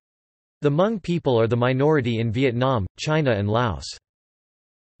Thailand. The Hmong people are the minority in Vietnam, China and Laos.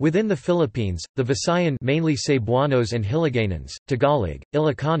 Within the Philippines, the Visayan, mainly Cebuanos and Hiliganons, Tagalog,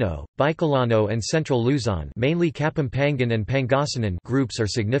 Ilocano, Bicolano and Central Luzon, mainly Kapampangan and Pangasinan groups are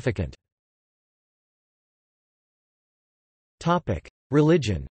significant. Topic: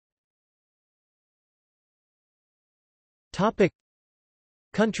 Religion. Topic: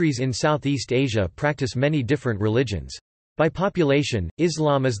 Countries in Southeast Asia practice many different religions. By population,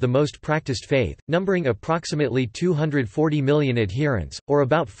 Islam is the most practiced faith, numbering approximately 240 million adherents, or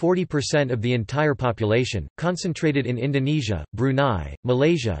about 40% of the entire population, concentrated in Indonesia, Brunei,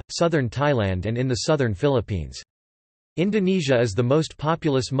 Malaysia, southern Thailand and in the southern Philippines. Indonesia is the most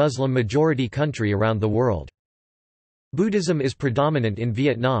populous Muslim-majority country around the world. Buddhism is predominant in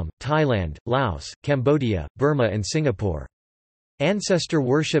Vietnam, Thailand, Laos, Cambodia, Burma and Singapore. Ancestor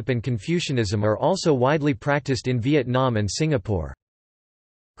worship and Confucianism are also widely practiced in Vietnam and Singapore.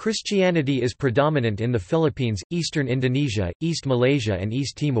 Christianity is predominant in the Philippines, eastern Indonesia, East Malaysia and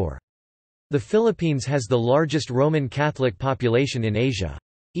East Timor. The Philippines has the largest Roman Catholic population in Asia.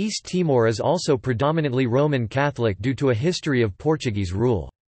 East Timor is also predominantly Roman Catholic due to a history of Portuguese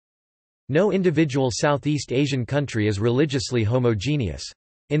rule. No individual Southeast Asian country is religiously homogeneous.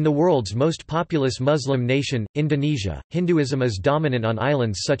 In the world's most populous Muslim nation, Indonesia, Hinduism is dominant on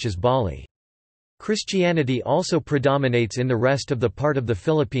islands such as Bali. Christianity also predominates in the rest of the part of the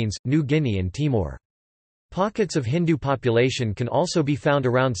Philippines, New Guinea and Timor. Pockets of Hindu population can also be found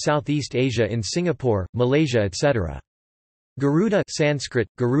around Southeast Asia in Singapore, Malaysia etc. Garuda Sanskrit,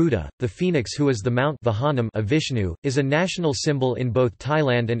 Garuda, the phoenix who is the mount Vahanam of Vishnu, is a national symbol in both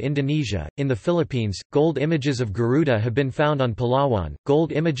Thailand and Indonesia. In the Philippines, gold images of Garuda have been found on Palawan.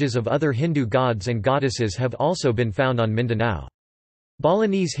 Gold images of other Hindu gods and goddesses have also been found on Mindanao.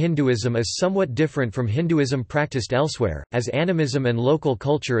 Balinese Hinduism is somewhat different from Hinduism practiced elsewhere, as animism and local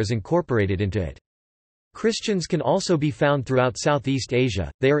culture is incorporated into it. Christians can also be found throughout Southeast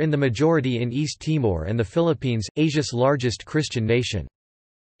Asia. They are in the majority in East Timor and the Philippines, Asia's largest Christian nation.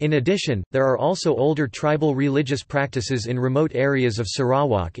 In addition, there are also older tribal religious practices in remote areas of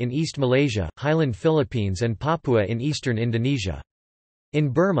Sarawak in East Malaysia, Highland Philippines and Papua in eastern Indonesia. In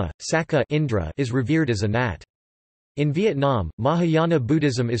Burma, Saka Indra is revered as a nat. In Vietnam, Mahayana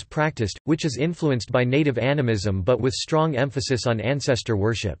Buddhism is practiced, which is influenced by native animism but with strong emphasis on ancestor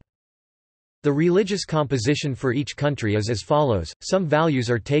worship. The religious composition for each country is as follows. Some values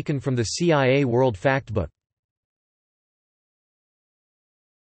are taken from the CIA World Factbook.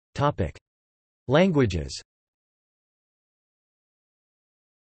 Topic: Languages.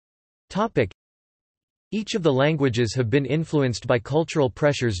 Topic: Each of the languages have been influenced by cultural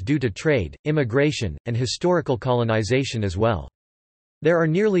pressures due to trade, immigration, and historical colonization as well. There are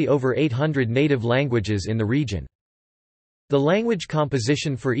nearly over 800 native languages in the region. The language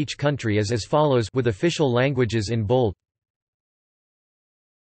composition for each country is as follows, with official languages in bold.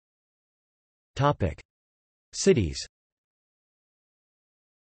 Topic: Cities.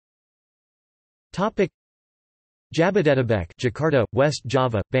 Topic: Jabodetabek, Jakarta, West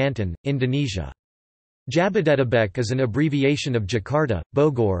Java, Banten, Indonesia. Jabodetabek is an abbreviation of Jakarta,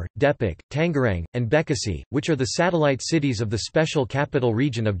 Bogor, Depok, Tangerang, and Bekasi, which are the satellite cities of the Special Capital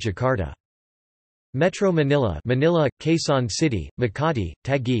Region of Jakarta. Metro Manila, Manila, Quezon City, Makati,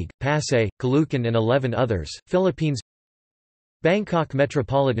 Taguig, Pasay, Caloocan and 11 others, Philippines. Bangkok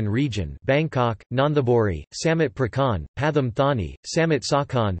Metropolitan Region, Bangkok, Nonthaburi, Samut Prakan, Pathum Thani, Samut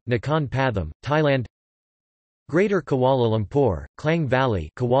Sakhon, Nakhon Pathum, Thailand. Greater Kuala Lumpur, Klang Valley,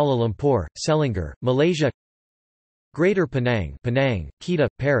 Kuala Lumpur, Selangor, Malaysia. Greater Penang, Penang, Kedah,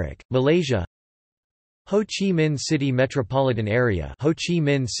 Perak, Malaysia. Ho Chi Minh City Metropolitan Area, Ho Chi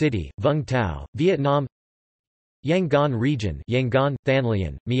Minh City, Vung Tau, Vietnam. Yangon Region, Yangon,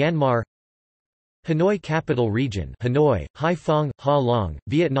 Thanlien, Myanmar. Hanoi Capital Region, Hanoi, Hai Phong, Ha Long,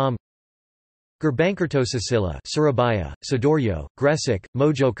 Vietnam. Gerbangkertosisila, Surabaya, Sidoarjo, Gresik,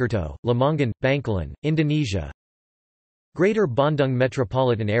 Mojokerto, Lamongan, Bangkalan, Indonesia. Greater Bandung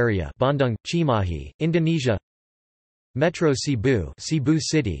Metropolitan Area, Bandung, Cimahi, Indonesia. Metro Cebu, Cebu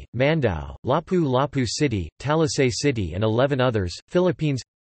City, Mandaue, Lapu-Lapu City, Talisay City and 11 others, Philippines.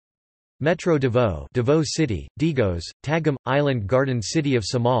 Metro Davao, Davao City, Digos, Tagum, Island Garden City of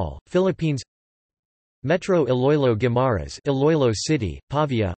Samal, Philippines. Metro Iloilo Guimaras, Iloilo City,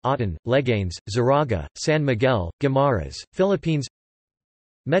 Pavia, Aten, Leganes, Zaraga, San Miguel, Guimaras, Philippines.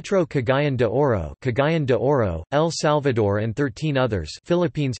 Metro Cagayan de Oro, El Salvador and 13 others,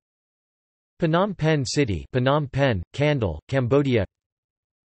 Philippines. Phnom Penh City, Phnom Penh, Kandal, Cambodia.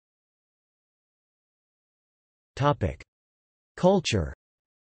 Topic: Culture.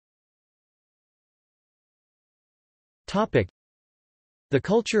 Topic: The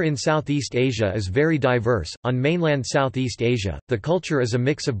culture in Southeast Asia is very diverse. On mainland Southeast Asia, the culture is a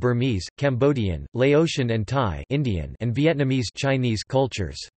mix of Burmese, Cambodian, Laotian and Thai, Indian, and Vietnamese, Chinese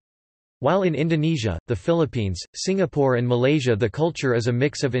cultures. While in Indonesia, the Philippines, Singapore and Malaysia the culture is a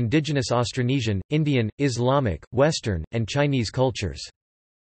mix of indigenous Austronesian, Indian, Islamic, Western, and Chinese cultures.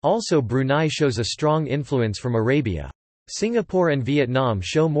 Also Brunei shows a strong influence from Arabia. Singapore and Vietnam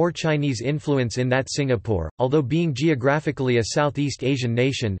show more Chinese influence in that Singapore, although being geographically a Southeast Asian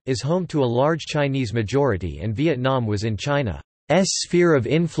nation, is home to a large Chinese majority and Vietnam was in China's sphere of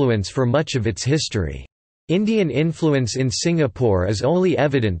influence for much of its history. Indian influence in Singapore is only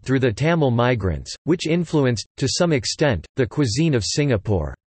evident through the Tamil migrants, which influenced, to some extent, the cuisine of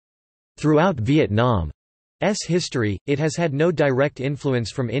Singapore. Throughout Vietnam's history, it has had no direct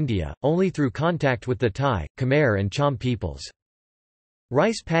influence from India, only through contact with the Thai, Khmer and Cham peoples.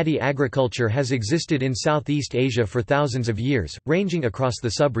 Rice paddy agriculture has existed in Southeast Asia for thousands of years, ranging across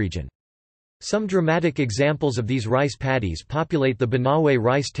the subregion. Some dramatic examples of these rice paddies populate the Banawe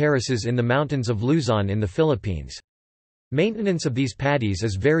rice terraces in the mountains of Luzon in the Philippines. Maintenance of these paddies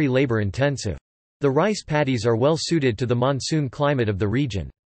is very labor-intensive. The rice paddies are well suited to the monsoon climate of the region.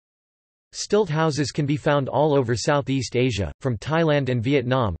 Stilt houses can be found all over Southeast Asia, from Thailand and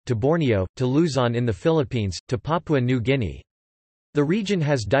Vietnam, to Borneo, to Luzon in the Philippines, to Papua New Guinea. The region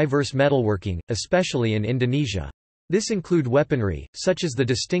has diverse metalworking, especially in Indonesia. This include weaponry, such as the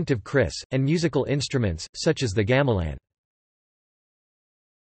distinctive kris, and musical instruments, such as the gamelan.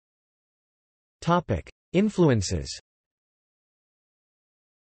 Influences.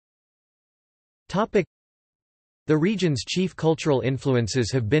 The region's chief cultural influences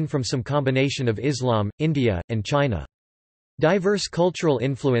have been from some combination of Islam, India, and China. Diverse cultural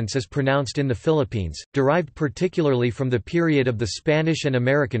influence is pronounced in the Philippines, derived particularly from the period of the Spanish and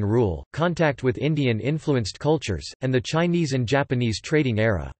American rule, contact with Indian-influenced cultures, and the Chinese and Japanese trading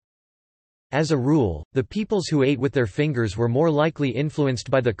era. As a rule, the peoples who ate with their fingers were more likely influenced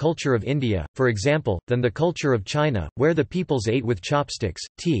by the culture of India, for example, than the culture of China, where the peoples ate with chopsticks.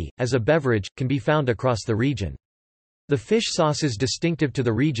 Tea, as a beverage, can be found across the region. The fish sauces distinctive to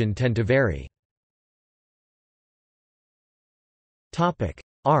the region tend to vary.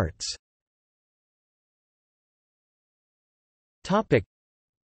 Arts.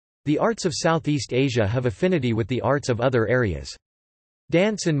 The arts of Southeast Asia have affinity with the arts of other areas.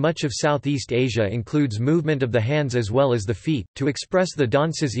 Dance in much of Southeast Asia includes movement of the hands as well as the feet, to express the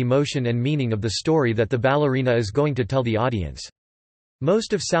dance's emotion and meaning of the story that the ballerina is going to tell the audience.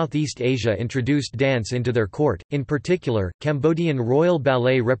 Most of Southeast Asia introduced dance into their court, in particular, Cambodian royal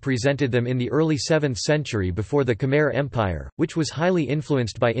ballet represented them in the early 7th century before the Khmer Empire, which was highly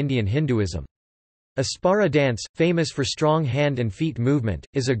influenced by Indian Hinduism. Aspara dance, famous for strong hand and feet movement,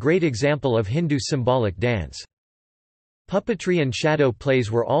 is a great example of Hindu symbolic dance. Puppetry and shadow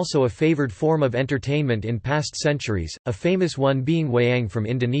plays were also a favored form of entertainment in past centuries, a famous one being wayang from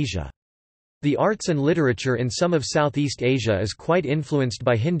Indonesia. The arts and literature in some of Southeast Asia is quite influenced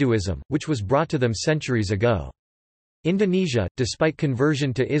by Hinduism, which was brought to them centuries ago. Indonesia, despite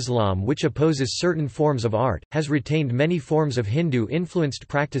conversion to Islam which opposes certain forms of art, has retained many forms of Hindu-influenced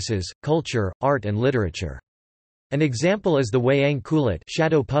practices, culture, art and literature. An example is the wayang kulit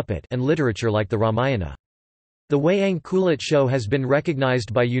shadow puppet and literature like the Ramayana. The wayang kulit show has been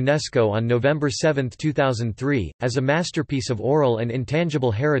recognized by UNESCO on November 7, 2003, as a masterpiece of oral and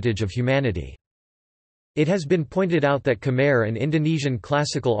intangible heritage of humanity. It has been pointed out that Khmer and Indonesian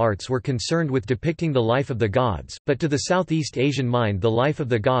classical arts were concerned with depicting the life of the gods, but to the Southeast Asian mind the life of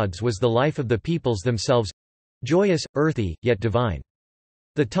the gods was the life of the peoples themselves—joyous, earthy, yet divine.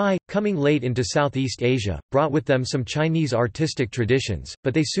 The Thai, coming late into Southeast Asia, brought with them some Chinese artistic traditions,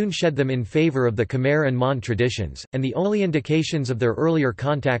 but they soon shed them in favor of the Khmer and Mon traditions, and the only indications of their earlier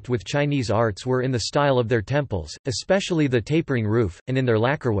contact with Chinese arts were in the style of their temples, especially the tapering roof, and in their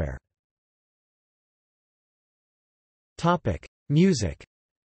lacquerware. Music.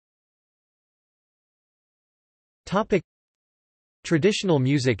 Traditional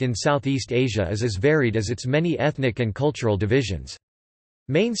music in Southeast Asia is as varied as its many ethnic and cultural divisions.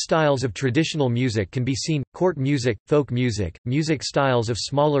 Main styles of traditional music can be seen: court music, folk music, music styles of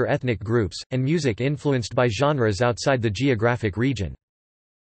smaller ethnic groups, and music influenced by genres outside the geographic region.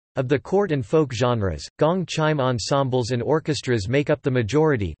 Of the court and folk genres, gong chime ensembles and orchestras make up the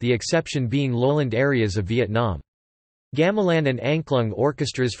majority, the exception being lowland areas of Vietnam. Gamelan and angklung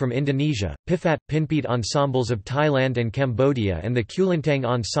orchestras from Indonesia, Pifat, Pinpeat ensembles of Thailand and Cambodia and the Kulintang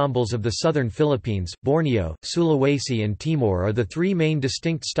ensembles of the southern Philippines, Borneo, Sulawesi and Timor are the three main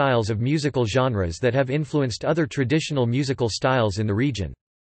distinct styles of musical genres that have influenced other traditional musical styles in the region.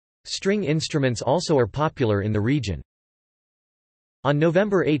 String instruments also are popular in the region. On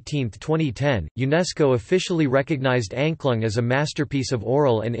November 18, 2010, UNESCO officially recognized angklung as a masterpiece of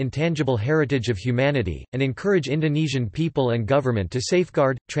oral and intangible heritage of humanity, and encourage Indonesian people and government to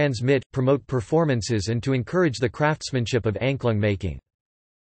safeguard, transmit, promote performances and to encourage the craftsmanship of angklung making.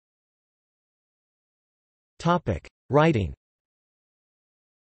 Writing.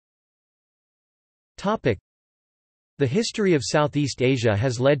 The history of Southeast Asia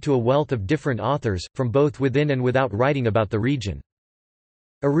has led to a wealth of different authors, from both within and without writing about the region.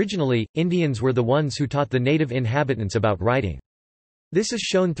 Originally, Indians were the ones who taught the native inhabitants about writing. This is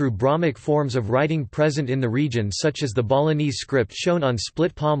shown through Brahmic forms of writing present in the region such as the Balinese script shown on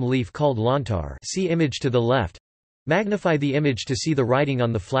split palm leaf called lontar, see image to the left. Magnify the image to see the writing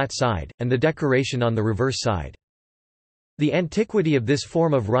on the flat side, and the decoration on the reverse side. The antiquity of this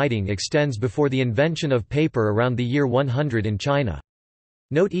form of writing extends before the invention of paper around the year 100 in China.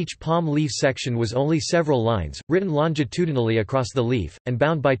 Note each palm leaf section was only several lines, written longitudinally across the leaf, and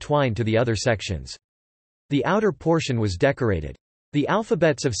bound by twine to the other sections. The outer portion was decorated. The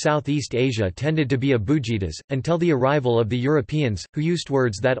alphabets of Southeast Asia tended to be abugidas, until the arrival of the Europeans, who used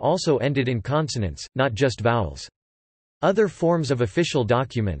words that also ended in consonants, not just vowels. Other forms of official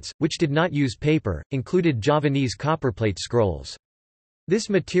documents, which did not use paper, included Javanese copperplate scrolls. This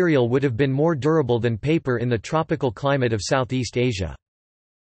material would have been more durable than paper in the tropical climate of Southeast Asia.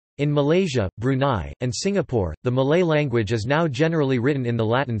 In Malaysia, Brunei, and Singapore, the Malay language is now generally written in the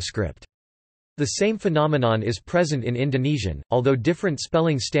Latin script. The same phenomenon is present in Indonesian, although different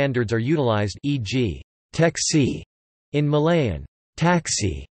spelling standards are utilized, e.g., teksi in Malayan,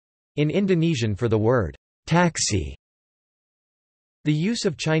 taxi in Indonesian for the word taxi. The use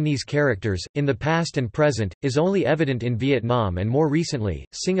of Chinese characters, in the past and present, is only evident in Vietnam and more recently,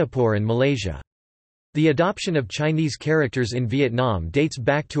 Singapore and Malaysia. The adoption of Chinese characters in Vietnam dates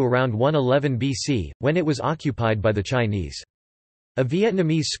back to around 111 BC, when it was occupied by the Chinese. A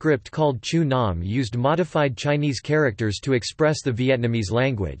Vietnamese script called Chu Nam used modified Chinese characters to express the Vietnamese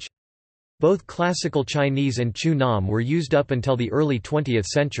language. Both Classical Chinese and Chu Nam were used up until the early 20th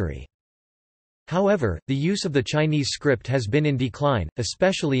century. However, the use of the Chinese script has been in decline,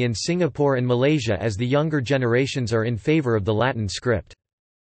 especially in Singapore and Malaysia, as the younger generations are in favor of the Latin script.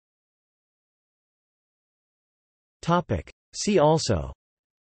 See also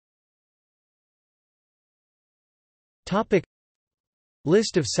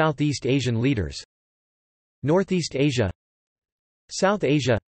List of Southeast Asian leaders. Northeast Asia, South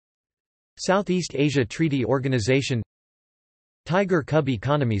Asia, Southeast Asia Treaty Organization, Tiger Cub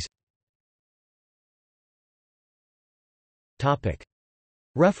economies.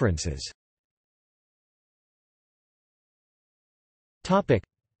 References.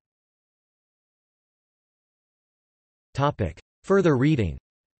 Further reading.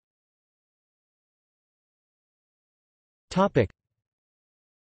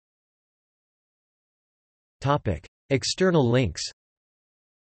 External links.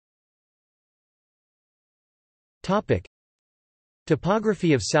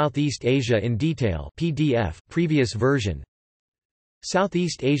 Topography of Southeast Asia in detail PDF, previous version.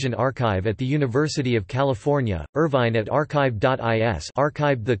 Southeast Asian Archive at the University of California, Irvine at archive.is,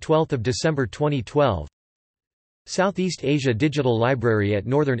 archived 12 December 2012. Southeast Asia Digital Library at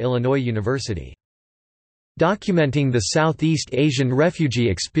Northern Illinois University. Documenting the Southeast Asian Refugee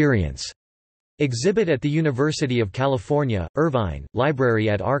Experience. Exhibit at the University of California, Irvine, Library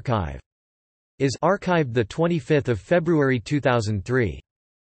at Archive. Is archived 25 February 2003.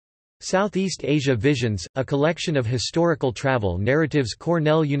 Southeast Asia Visions, a collection of historical travel narratives,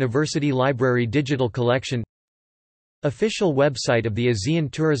 Cornell University Library Digital Collection. Official website of the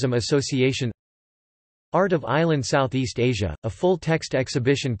ASEAN Tourism Association. Art of Island Southeast Asia, a full-text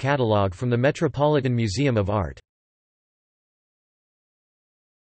exhibition catalogue from the Metropolitan Museum of Art.